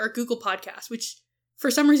with me, or Google Podcasts, which for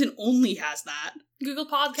some reason only has that. Google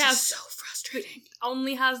Podcasts so frustrating.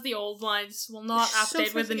 Only has the old ones. Will not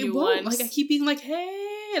update with the new ones. ones. Like, I keep being like,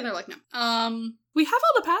 hey, and they're like, no. We have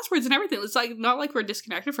all the passwords and everything. It's like not like we're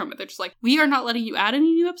disconnected from it. They're just like, we are not letting you add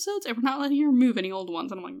any new episodes, and we're not letting you remove any old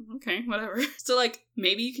ones. And I'm like, okay, whatever. So like,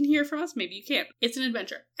 maybe you can hear from us, maybe you can't. It's an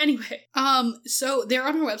adventure. Anyway, so they're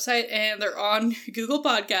on our website, and they're on Google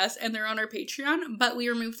Podcasts, and they're on our Patreon, but we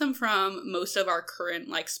removed them from most of our current,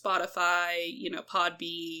 like, Spotify,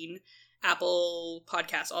 Podbean, Apple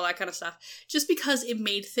Podcasts, all that kind of stuff, just because it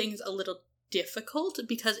made things a little difficult,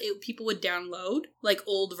 because people would download like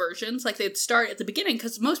old versions, like they'd start at the beginning,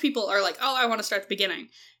 because most people are like, oh, I want to start at the beginning,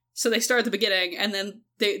 so they start at the beginning, and then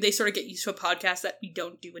they sort of get used to a podcast that we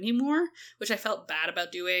don't do anymore, which I felt bad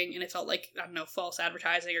about doing, and it felt like, I don't know, false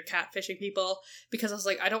advertising or catfishing people, because I was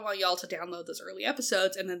like, I don't want y'all to download those early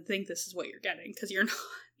episodes and then think this is what you're getting, because you're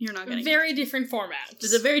not getting very different format.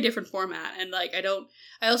 It's a very different format, and like I don't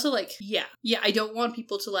want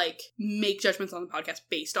people to like make judgments on the podcast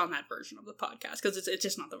based on that version of the podcast, because it's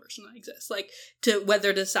just not the version that exists. Like, to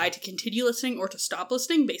whether to decide to continue listening or to stop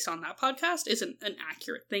listening based on that podcast isn't an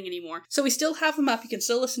accurate thing anymore. So we still have them up. You can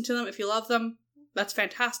still listen to them if you love them. That's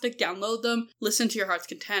fantastic. Download them. Listen to your heart's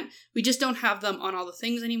content. We just don't have them on all the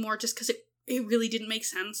things anymore, just because it really didn't make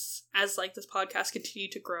sense as like this podcast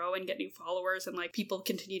continued to grow and get new followers and like people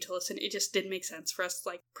continue to listen. It just didn't make sense for us,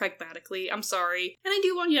 like, pragmatically. I'm sorry. And I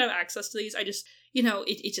do want you to have access to these. I just,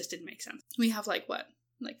 it just didn't make sense. We have like, what,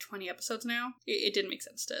 like 20 episodes now. It didn't make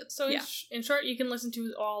sense to. So in short, you can listen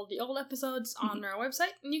to all the old episodes on our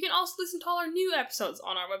website, and you can also listen to all our new episodes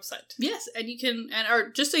on our website. Yes, and you can, or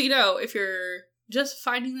just so you know, if you're just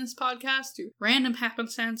finding this podcast through random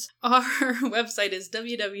happenstance, our website is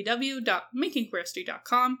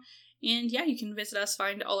www.makingqueerhistory.com. And yeah, you can visit us,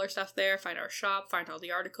 find all our stuff there, find our shop, find all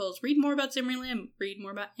the articles, read more about Zimri Lim, read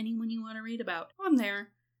more about anyone you want to read about on there.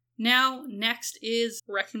 Now, next is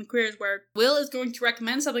Reckon Queers, where Will is going to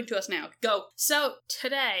recommend something to us now. Go! So,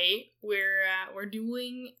 today, we're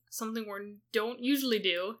doing something we don't usually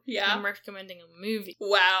do. Yeah. I'm recommending a movie.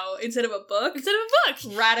 Wow, instead of a book? Instead of a book!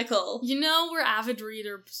 Radical. You know, we're avid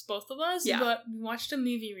readers, both of us, Yeah. but we watched a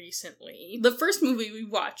movie recently. The first movie we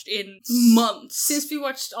watched in months. Since we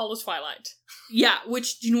watched all of Twilight. Yeah,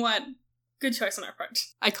 which, you know what? Good choice on our part.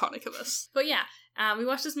 Iconic of us. But yeah, we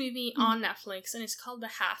watched this movie on Netflix, and it's called The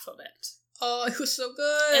Half of It. Oh, it was so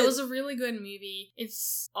good. It was a really good movie.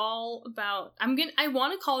 It's all about... I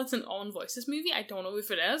want to call it an Own Voices movie. I don't know if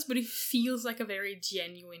it is, but it feels like a very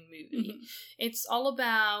genuine movie. Mhm. It's all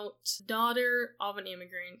about daughter of an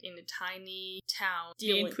immigrant in a tiny town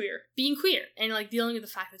Being queer. being queer, and like dealing with the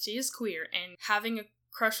fact that she is queer, and having a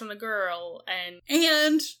crush on a girl, and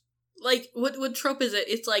like, what trope is it?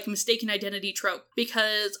 It's like mistaken identity trope.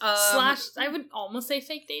 Because, slash, I would almost say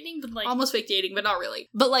fake dating, but like... almost fake dating, but not really.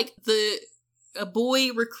 But like, a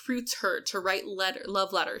boy recruits her to write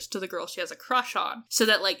love letters to the girl she has a crush on, so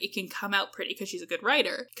that like it can come out pretty because she's a good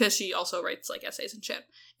writer, because she also writes like essays and shit.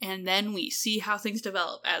 And then we see how things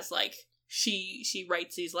develop as like she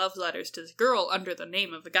writes these love letters to the girl under the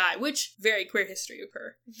name of the guy, which very queer history of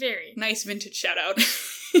her. Very. Nice vintage shout out.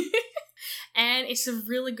 And it's a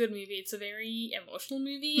really good movie. It's a very emotional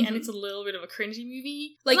movie, and it's a little bit of a cringy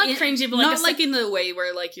movie. Like, not cringy, but not like in the way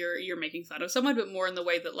where like you're making fun of someone, but more in the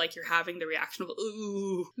way that like you're having the reaction of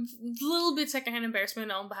ooh, a little bit secondhand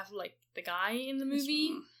embarrassment on behalf of like the guy in the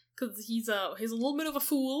movie, because he's a little bit of a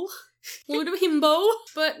fool, a little bit of a himbo.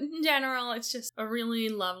 But in general, it's just a really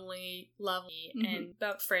lovely, and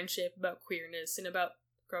about friendship, about queerness, and about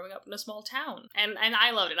growing up in a small town. And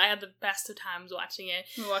I loved it. I had the best of times watching it.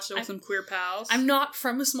 We watched it with some queer pals. I'm not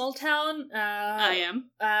from a small town. I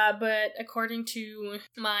am. But according to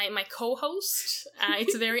my co-host,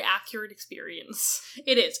 it's a very accurate experience.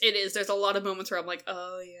 It is. There's a lot of moments where I'm like,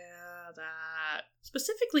 oh yeah, that.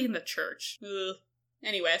 Specifically in the church. Ugh.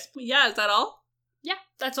 Anyways, yeah, is that all? Yeah,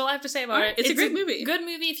 that's all I have to say about it. It's a great movie. Good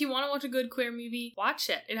movie. If you want to watch a good queer movie, watch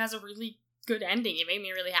it. It has a really good ending. It made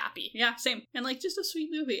me really happy. Yeah, same. And like just a sweet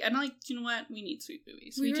movie. And like, you know what? We need sweet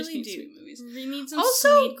movies. We just really need do. sweet movies. We need some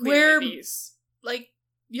also, sweet queer movies. Like,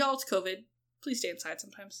 y'all, it's COVID. Please stay inside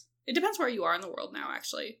sometimes. It depends where you are in the world now,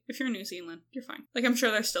 actually. If you're in New Zealand, you're fine. Like, I'm sure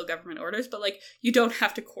there's still government orders, but like, you don't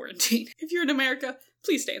have to quarantine. If you're in America,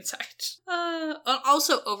 please stay inside.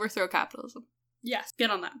 Also, overthrow capitalism. Yes. Get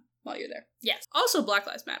on that while you're there. Yes. Also, Black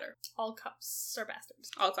Lives Matter. All cops are bastards.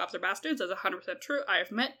 All cops are bastards. That's 100% true. I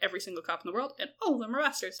have met every single cop in the world, and all of them are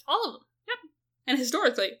bastards. All of them. Yep. And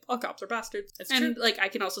historically, all cops are bastards. That's and, true. like, I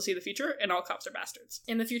can also see the future, and all cops are bastards.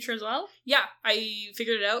 In the future as well? Yeah, I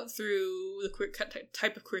figured it out through the queer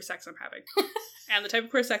type of queer sex I'm having. And the type of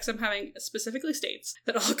queer sex I'm having specifically states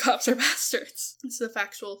that all cops are bastards. It's a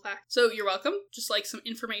factual fact. So you're welcome. Just like some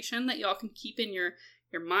information that y'all can keep in your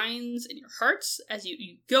minds and your hearts as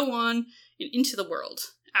you go on and into the world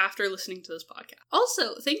after listening to this podcast.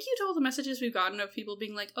 Also, thank you to all the messages we've gotten of people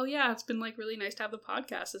being like, oh yeah, it's been like really nice to have the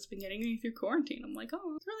podcast. It's been getting me through quarantine. I'm like,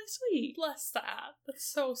 oh, it's really sweet. Bless that. That's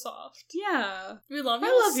so soft. Yeah. We love you.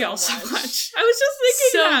 I love y'all so much. I was just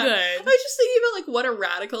thinking so that. good. I was just thinking about like what a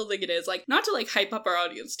radical thing it is. Like, not to like hype up our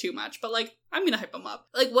audience too much, but like I'm gonna hype them up.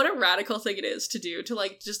 Like, what a radical thing it is to do, to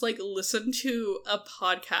like just like listen to a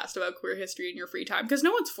podcast about queer history in your free time, because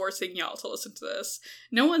no one's forcing y'all to listen to this.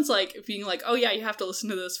 No one's like being like, oh yeah, you have to listen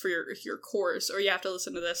to this for your course, or you have to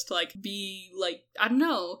listen to this to like be like, I don't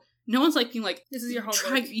know. No one's like being like, this is your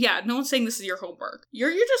homework. No one's saying this is your homework.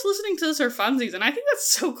 You're just listening to this for funsies, and I think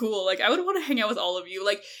that's so cool. Like, I would want to hang out with all of you.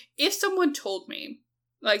 Like, if someone told me,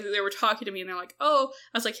 like, they were talking to me and they're like, oh,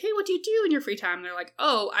 I was like, hey, what do you do in your free time? And they're like,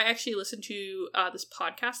 oh, I actually listen to this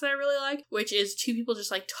podcast that I really like, which is two people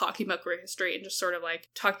just like talking about queer history and just sort of like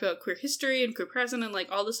talk about queer history and queer present and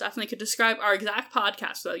like all this stuff. And they could describe our exact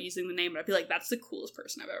podcast without using the name. And I'd be like, that's the coolest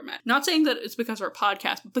person I've ever met. Not saying that it's because we're a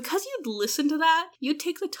podcast, but because you'd listen to that, you'd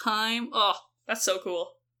take the time. Oh, that's so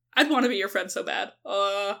cool. I'd want to be your friend so bad.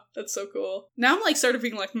 That's so cool. Now I'm like sort of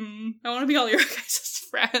being like, I want to be all your guys'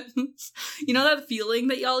 friends. You know that feeling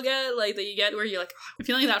that y'all get? Like, that you get where you're like, oh, I'm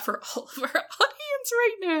feeling that for all of our audience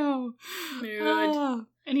right now. Mood.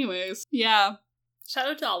 Anyways, yeah. Shout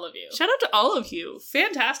out to all of you. Shout out to all of you.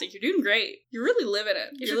 Fantastic. You're doing great. You're really living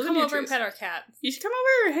it. You should come over and pet our cat. You should come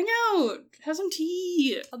over, hang out, have some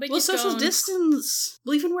tea. We'll social distance.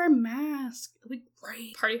 We'll even wear a mask. It'll be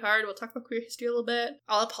great. Party hard. We'll talk about queer history a little bit.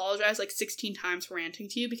 I'll apologize like 16 times for ranting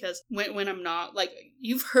to you because when I'm not, like,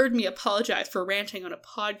 you've heard me apologize for ranting on a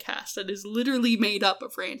podcast that is literally made up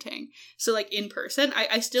of ranting. So like in person,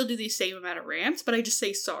 I still do the same amount of rants, but I just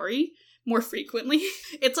say sorry more frequently.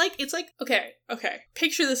 It's like, okay.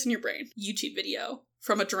 Picture this in your brain. YouTube video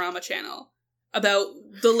from a drama channel about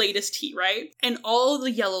the latest tea, right? And all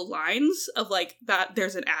the yellow lines of like that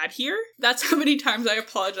there's an ad here. That's how many times I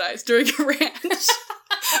apologize during a rant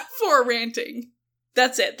for ranting.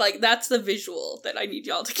 That's it. Like, that's the visual that I need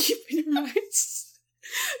y'all to keep in your minds.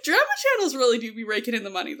 Drama channels really do be raking in the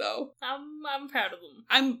money, though. I'm proud of them.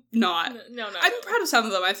 I'm not. No. I'm proud of some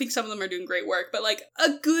of them. I think some of them are doing great work, but like a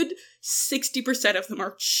good 60% of them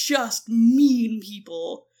are just mean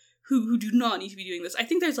people who do not need to be doing this. I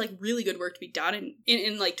think there's like really good work to be done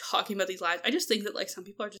in like talking about these lives. I just think that like some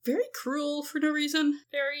people are just very cruel for no reason.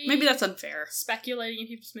 Maybe that's unfair. Speculating in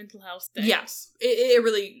people's mental health things. Yes. It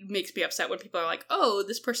really makes me upset when people are like, oh,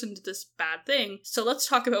 this person did this bad thing, so let's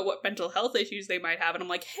talk about what mental health issues they might have. And I'm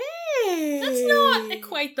like, hey! Let's not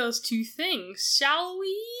equate those two things, shall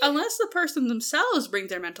we? Unless the person themselves bring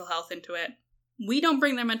their mental health into it. We don't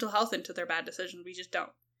bring their mental health into their bad decisions. We just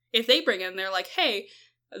don't. If they bring it and they're like, hey,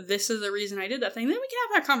 this is the reason I did that thing, then we can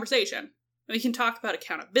have that conversation. We can talk about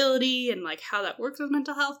accountability and like how that works with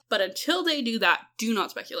mental health. But until they do that, do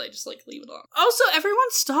not speculate. Just like leave it alone. Also, everyone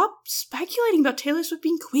stop speculating about Taylor Swift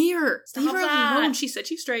being queer. Leave her alone. She said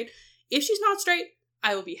she's straight. If she's not straight,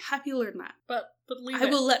 I will be happy to learn that. But leave I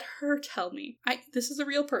will let her tell me. This is a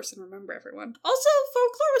real person, remember, everyone. Also,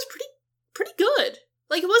 Folklore was pretty good.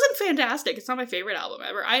 Like, it wasn't fantastic. It's not my favorite album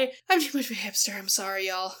ever. I'm too much of a hipster. I'm sorry,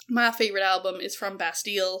 y'all. My favorite album is from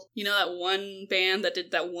Bastille. You know that one band that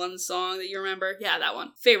did that one song that you remember? Yeah, that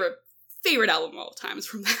one. Favorite album of all time is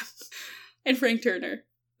from them. And Frank Turner.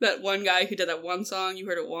 That one guy who did that one song you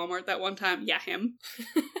heard at Walmart that one time. Yeah, him.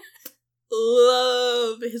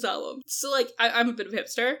 Love his album. So, like, I'm a bit of a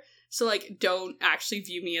hipster. So, like, don't actually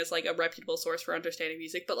view me as, like, a reputable source for understanding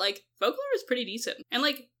music. But, like, Folklore is pretty decent. And,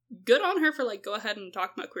 like, good on her for, like, go ahead and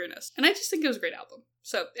talk about queerness. And I just think it was a great album.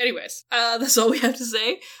 So, anyways, that's all we have to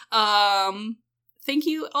say. Thank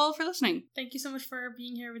you all for listening. Thank you so much for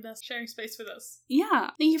being here with us, sharing space with us.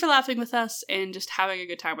 Yeah. Thank you for laughing with us and just having a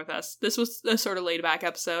good time with us. This was a sort of laid back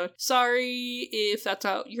episode. Sorry if that's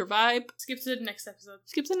not your vibe. Skip to the next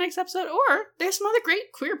episode. Or there's some other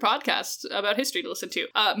great queer podcasts about history to listen to.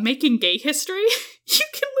 Making Gay History. You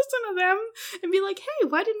can listen to them and be like, hey,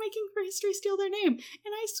 why did Making Queer History steal their name?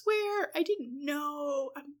 And I swear, I didn't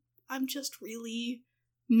know. I'm just really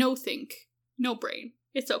no think, no brain.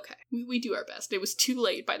 It's okay. We do our best. It was too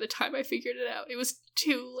late by the time I figured it out. It was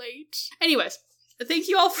too late. Anyways, thank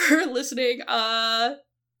you all for listening. And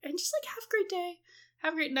just like have a great day.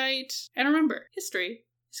 Have a great night. And remember, history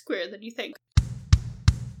is queerer than you think.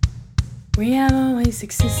 We have always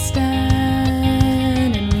existed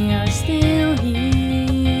and we are still here.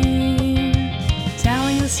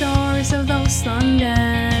 Telling the stories of those long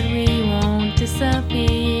dead, we won't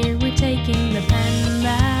disappear. We're taking the pen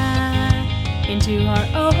back into our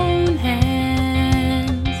own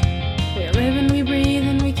hands. We live and we breathe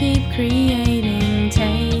and we keep creating,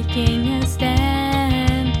 taking a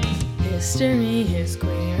stand. History is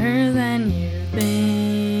queerer than you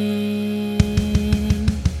think.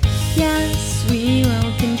 Yes, we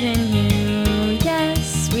will continue.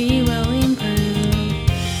 Yes, we will improve.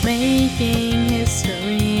 Making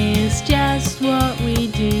history is just what we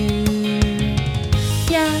do.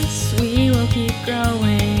 Yes, we will keep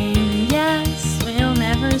growing.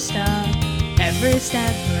 Stop. Every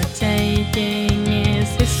step we're taking is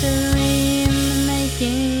history in the making.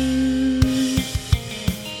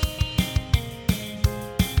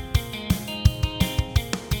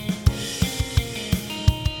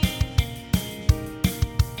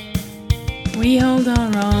 We hold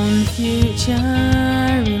our own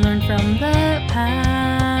future. We learn from the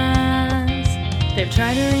past. They've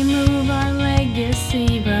tried to remove our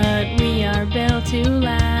legacy, but we are built to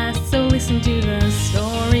last. So listen to the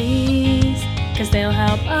stories, 'cause they'll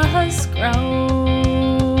help us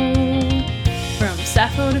grow. From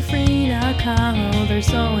Sappho to Frida Kahlo,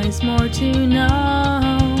 there's always more to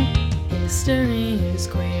know. History is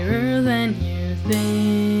queerer than you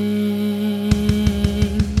think.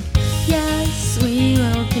 Yes, we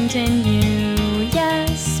will continue.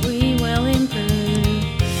 Yes, we will improve.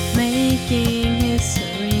 Making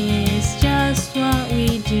history is just what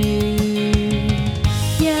we do.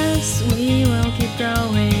 Yes, we will keep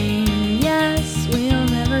growing. Yes, we'll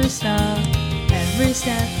Every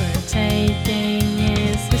step we're taking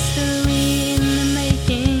is history in the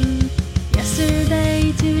making.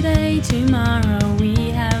 Yesterday, today, tomorrow,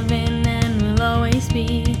 we have been and will always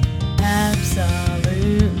be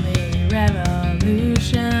absolutely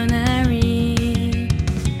revolutionary.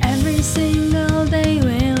 Every single day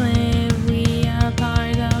we live, we are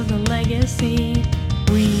part of the legacy.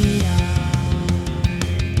 We are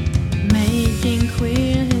making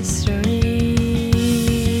queer history.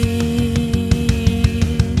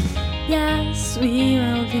 Yes, we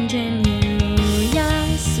will continue.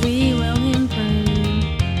 Yes, we will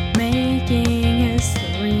improve. Making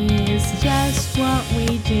history is just what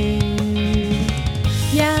we do.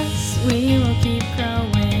 Yes, we will keep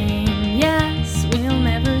growing. Yes, we'll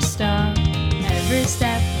never stop. Every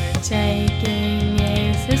step we're taking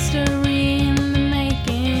is history.